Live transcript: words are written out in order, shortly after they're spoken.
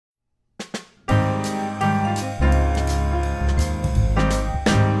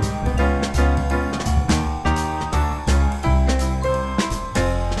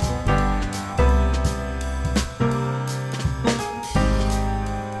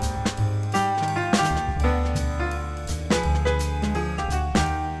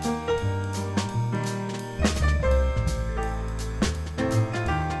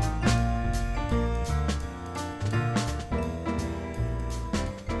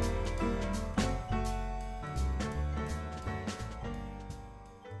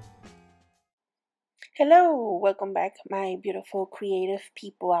Hello, welcome back, my beautiful creative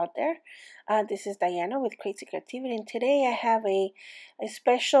people out there. This is Diana with Crazy Creativity, and today I have a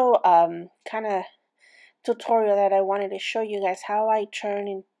special kind of tutorial that I wanted to show you guys how I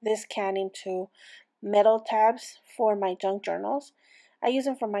turn this can into metal tabs for my junk journals. I use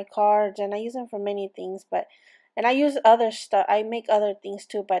them for my cards and I use them for many things, and I use other stuff. I make other things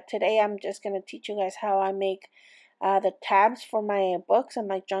too, but today I'm just going to teach you guys how I make the tabs for my books and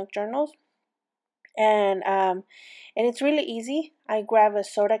my junk journals. And it's really easy. I grab a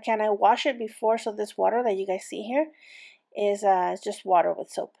soda can. I wash it before, so this water that you guys see here is just water with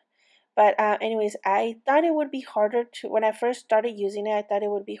soap. But anyways, I thought it would be harder to, when I first started using it, I thought it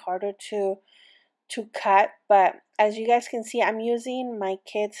would be harder to cut. But as you guys can see, I'm using my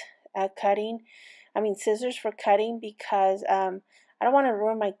kids scissors for cutting, because I don't want to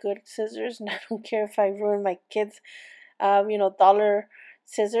ruin my good scissors, and I don't care if I ruin my kids dollar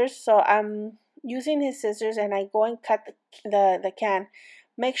scissors. So I'm using his scissors, and I go and cut the can.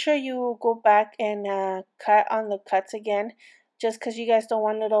 Make sure you go back and cut on the cuts again, just because you guys don't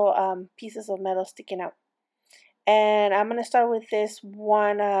want little pieces of metal sticking out. And I'm going to start with this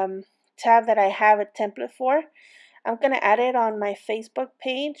one tab that I have a template for. I'm going to add it on my Facebook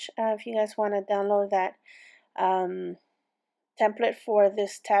page if you guys want to download that template for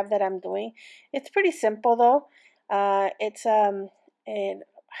this tab that I'm doing. It's pretty simple though. It's and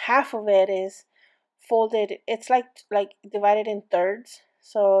half of it is folded. It's like divided in thirds.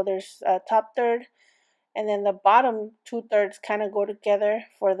 So there's a top third, and then the bottom 2/3 kind of go together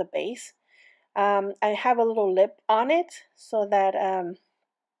for the base. I have a little lip on it so that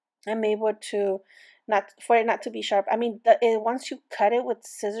I'm able to not to be sharp. I mean, once you cut it with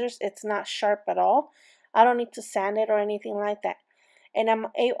scissors, it's not sharp at all. I don't need to sand it or anything like that. And I'm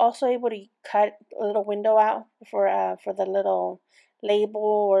also able to cut a little window out for the little label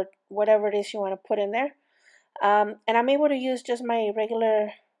or whatever it is you want to put in there. And I'm able to use just my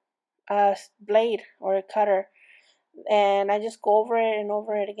regular blade or a cutter, and I just go over it and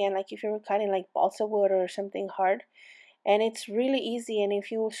over it again, like if you were cutting like balsa wood or something hard. And it's really easy, and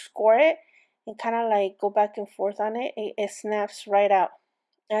if you score it and kind of like go back and forth on it, it snaps right out.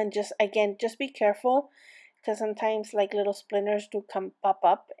 And just be careful, because sometimes like little splinters do pop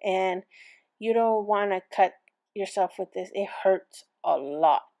up, and you don't want to cut yourself with this. It hurts a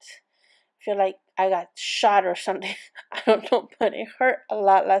lot. I feel like I got shot or something. I don't know, but it hurt a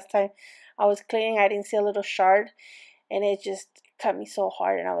lot last time I was cleaning. I didn't see a little shard, and it just cut me so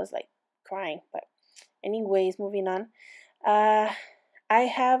hard, and I was like crying. But anyways, moving on. uh I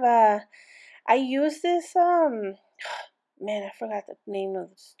have a I use this man, I forgot the name of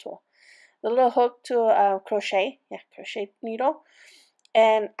this tool, the little hook to crochet needle.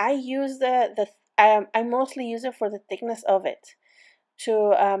 And I use I mostly use it for the thickness of it,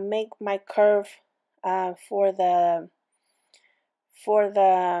 to make my curve for the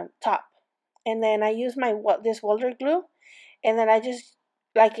top. And then I use this welder glue, and then I just,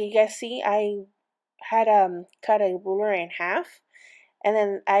 like you guys see, I had cut a ruler in half, and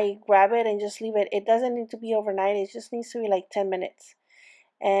then I grab it and just leave it. It doesn't need to be overnight. It just needs to be like 10 minutes.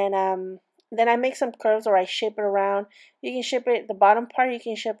 And then I make some curves, or I shape it around. You can shape it, the bottom part, you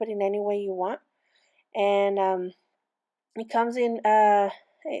can shape it in any way you want. And it comes in,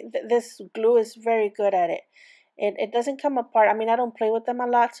 this glue is very good at it. It doesn't come apart. I mean, I don't play with them a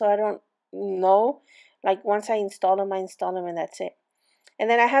lot, so I don't know. Like, once I install them, and that's it. And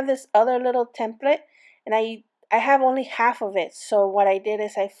then I have this other little template, and I have only half of it. So what I did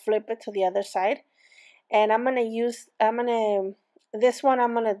is I flip it to the other side, and this one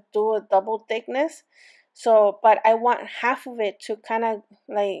I'm gonna do a double thickness. So, but I want half of it to kind of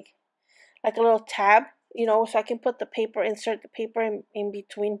like a little tab, so I can put the paper, insert the paper in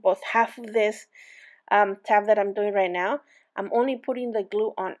between both half of this tab that I'm doing right now. I'm only putting the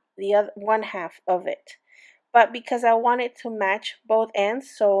glue on the other one half of it. But because I want it to match both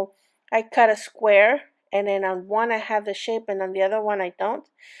ends, so I cut a square, and then on one I have the shape, and on the other one I don't.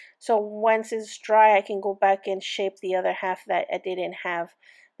 So once it's dry, I can go back and shape the other half that I didn't have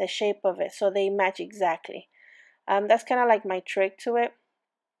the shape of it, so they match exactly. That's kind of like my trick to it.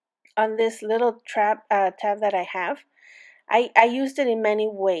 On this little tab that I have, I used it in many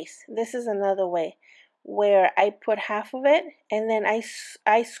ways. This is another way where I put half of it, and then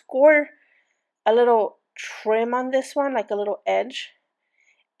I score a little trim on this one, like a little edge.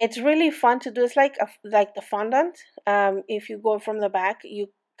 It's really fun to do. It's like the fondant. If you go from the back, you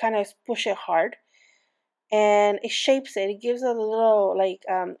kind of push it hard, and it shapes it. It gives it a little like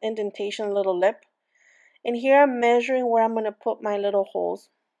indentation, a little lip. And here I'm measuring where I'm gonna put my little holes.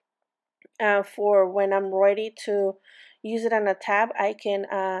 For when I'm ready to use it on a tab, I can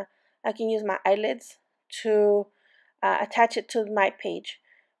use my eyelids to attach it to my page.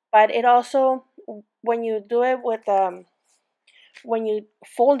 But it also, when you do it with when you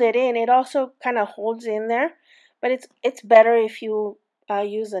fold it in, it also kind of holds in there. But it's better if you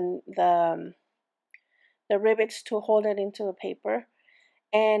use the rivets to hold it into the paper.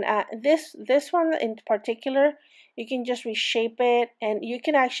 And this one in particular, you can just reshape it, and you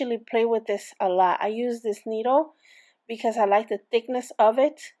can actually play with this a lot. I use this needle because I like the thickness of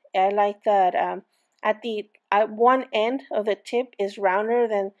it. I like that at one end of the tip is rounder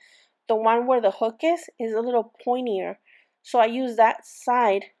than the one where the hook is a little pointier. So I use that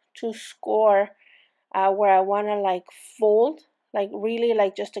side to score where I want to like fold, like really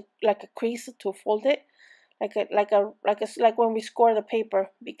like just like a crease to fold it, like when we score the paper,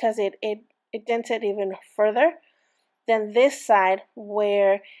 because it dents it even further than this side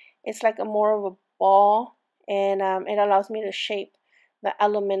where it's like a more of a ball, and it allows me to shape the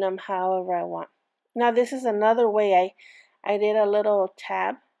aluminum however I want. Now this is another way I did a little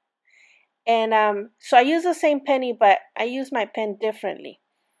tab, and so I use the same penny, but I use my pen differently.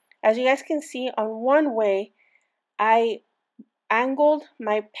 As you guys can see, on one way I angled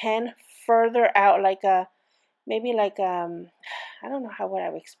my pen further out, like a maybe like I don't know how would I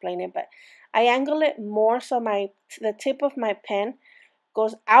would explain it, but I angle it more so the tip of my pen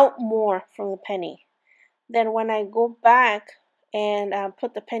goes out more from the penny. Then when I go back and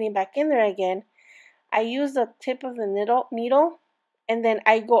put the penny back in there again, I use the tip of the needle, and then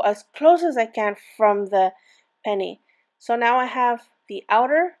I go as close as I can from the penny. So now I have the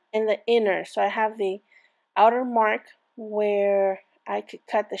outer and the inner. So I have the outer mark where I could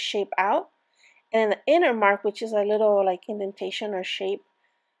cut the shape out, and then the inner mark, which is a little like indentation or shape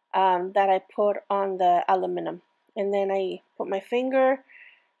that I put on the aluminum. And then I put my finger,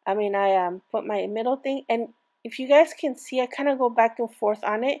 I put my middle thing, and if you guys can see, I kind of go back and forth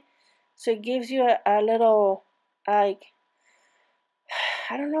on it, so it gives you a little, like,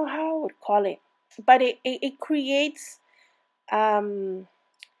 I don't know how I would call it, but it creates um,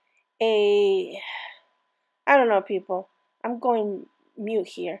 a, I don't know, people. I'm going mute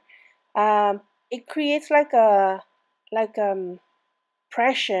here. It creates like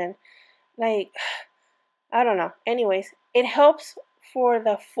pressure, like, I don't know. Anyways, it helps for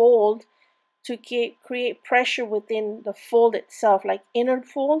the fold to create pressure within the fold itself, like inner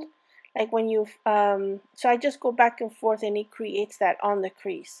fold, like when you so I just go back and forth, and it creates that on the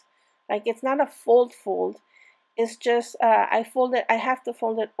crease. Like, it's not a fold, it's just I have to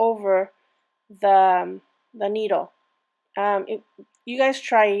fold it over the needle. If you guys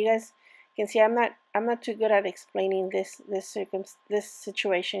try, you guys can see I'm not too good at explaining this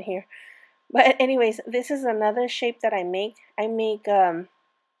situation here. But anyways, this is another shape that I make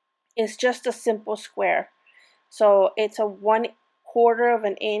it's just a simple square. So it's a 1/4 of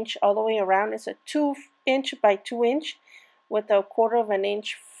an inch all the way around. It's a 2 inch by 2 inch with a 1/4 of an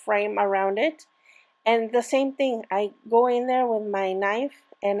inch frame around it. And the same thing, I go in there with my knife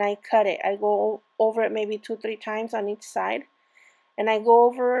and I cut it. I go over it maybe 2-3 times on each side. And I go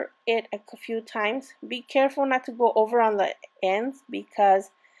over it a few times. Be careful not to go over on the ends,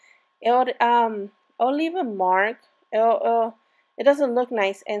 because it'll leave a mark. It doesn't look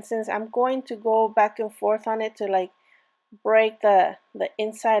nice, and since I'm going to go back and forth on it to like break the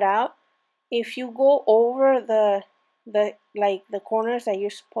inside out, if you go over the like the corners that you're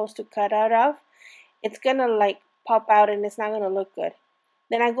supposed to cut out of, it's gonna like pop out, and it's not gonna look good.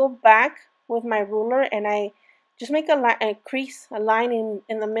 Then I go back with my ruler and I just make a crease, a line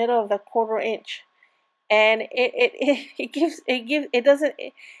in the middle of the 1/4 inch, and it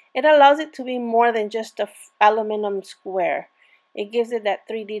allows it to be more than just a aluminum square. It gives it that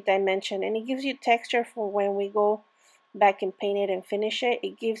 3D dimension, and it gives you texture for when we go back and paint it and finish it.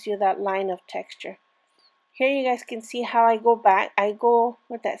 It gives you that line of texture. Here you guys can see how I go back. I go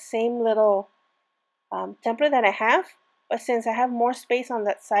with that same little template that I have, but since I have more space on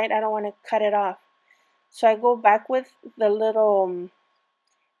that side, I don't want to cut it off. So I go back with the little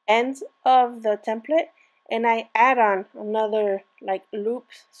ends of the template, and I add on another like loop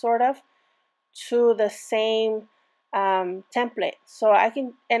sort of to the same template. So I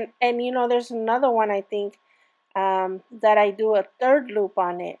can, and there's another one I think that I do a third loop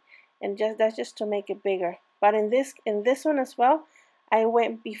on it, and that's just to make it bigger. But in this one as well, I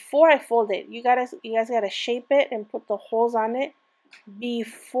went before I fold it. You guys gotta shape it and put the holes on it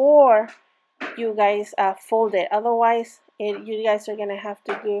before you guys fold it. Otherwise, you guys are gonna have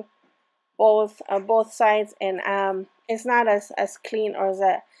to do both sides, and it's not as clean or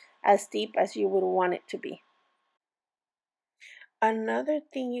as deep as you would want it to be. Another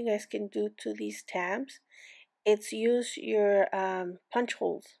thing you guys can do to these tabs, it's use your punch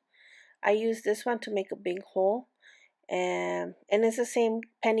holes. I use this one to make a big hole, and it's the same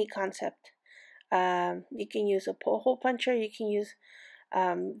penny concept. You can use a hole puncher, you can use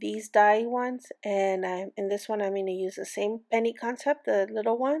these die ones, and in this one I'm going to use the same penny concept, the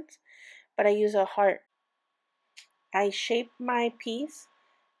little ones, but I use a heart. I shape my piece,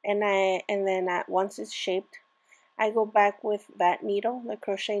 and then once it's shaped, I go back with that needle, the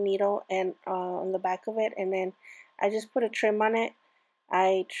crochet needle, and on the back of it, and then I just put a trim on it.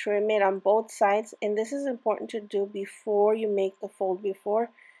 I trim it on both sides, and this is important to do before you make the fold, before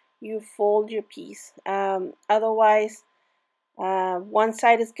you fold your piece. Otherwise, one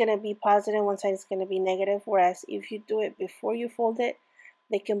side is going to be positive, one side is going to be negative, whereas if you do it before you fold it,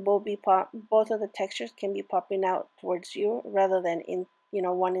 they can both of the textures can be popping out towards you rather than in,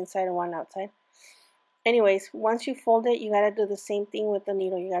 one inside and one outside. Anyways, once you fold it, you got to do the same thing with the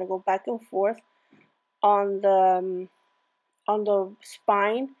needle. You got to go back and forth on the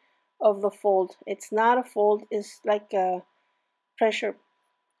spine of the fold. It's not a fold, it's like a pressure.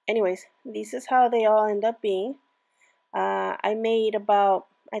 Anyways, this is how they all end up being. I made about,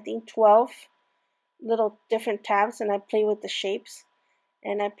 I think, 12 little different tabs, and I played with the shapes,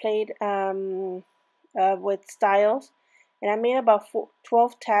 and I played with styles, and I made about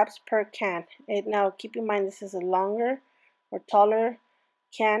 12 tabs per can. Now keep in mind, this is a longer or taller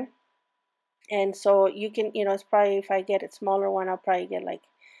can, and so you can, it's probably, if I get a smaller one, I'll probably get like,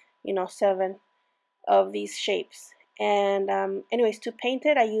 7 of these shapes. And anyways, to paint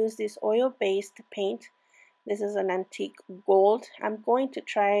it, I use this oil-based paint. This is an antique gold. I'm going to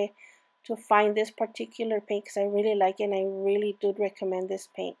try to find this particular paint because I really like it, and I really do recommend this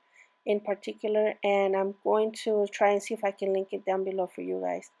paint in particular, and I'm going to try and see if I can link it down below for you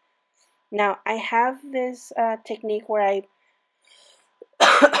guys. Now I have this technique where I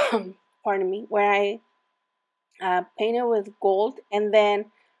pardon me, where I paint it with gold, and then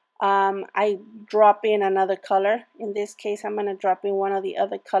I drop in another color. In this case, I'm going to drop in one of the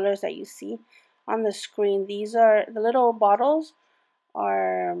other colors that you see on the screen. These are the little bottles,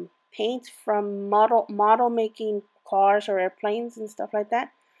 are paints from model making cars or airplanes and stuff like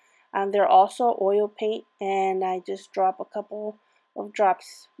that. They're also oil paint, and I just drop a couple of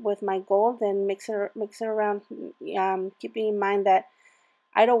drops with my gold and mix it around, keeping in mind that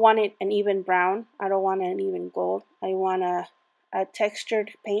I don't want it an even brown. I don't want an even gold. I want a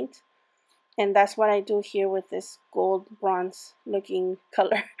textured paint, and that's what I do here with this gold bronze looking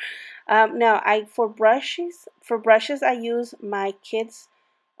color. Now for brushes I use my kids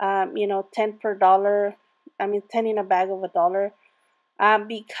 10 per dollar, 10 in a bag of $1,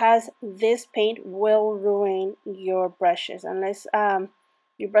 because this paint will ruin your brushes unless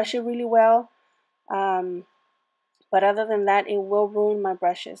you brush it really well, but other than that, it will ruin my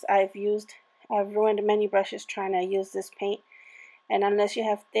brushes. I've ruined many brushes trying to use this paint, and unless you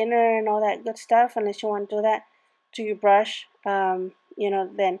have thinner and all that good stuff, unless you want to do that to your brush,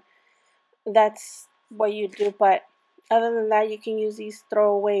 then that's what you do. But other than that, you can use these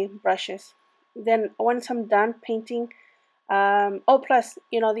throwaway brushes. Then once I'm done painting, plus,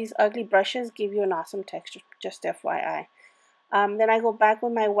 these ugly brushes give you an awesome texture, just FYI. Then I go back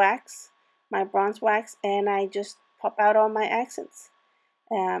with my wax, my bronze wax, and I just pop out all my accents.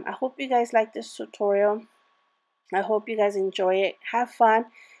 I hope you guys like this tutorial. I hope you guys enjoy it. Have fun.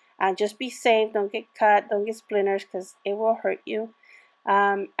 Just be safe. Don't get cut. Don't get splinters, because it will hurt you.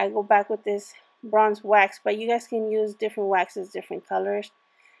 I go back with this bronze wax, but you guys can use different waxes, different colors.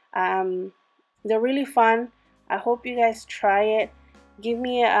 They're really fun. I hope you guys try it. Give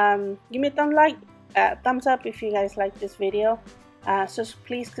me a thumbs up if you guys like this video. So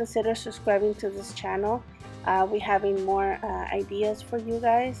please consider subscribing to this channel. We're having more ideas for you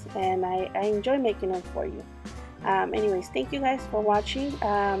guys, and I enjoy making them for you. Anyways, thank you guys for watching.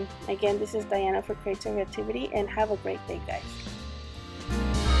 Again, this is Diana for Creative Activity, and have a great day, guys.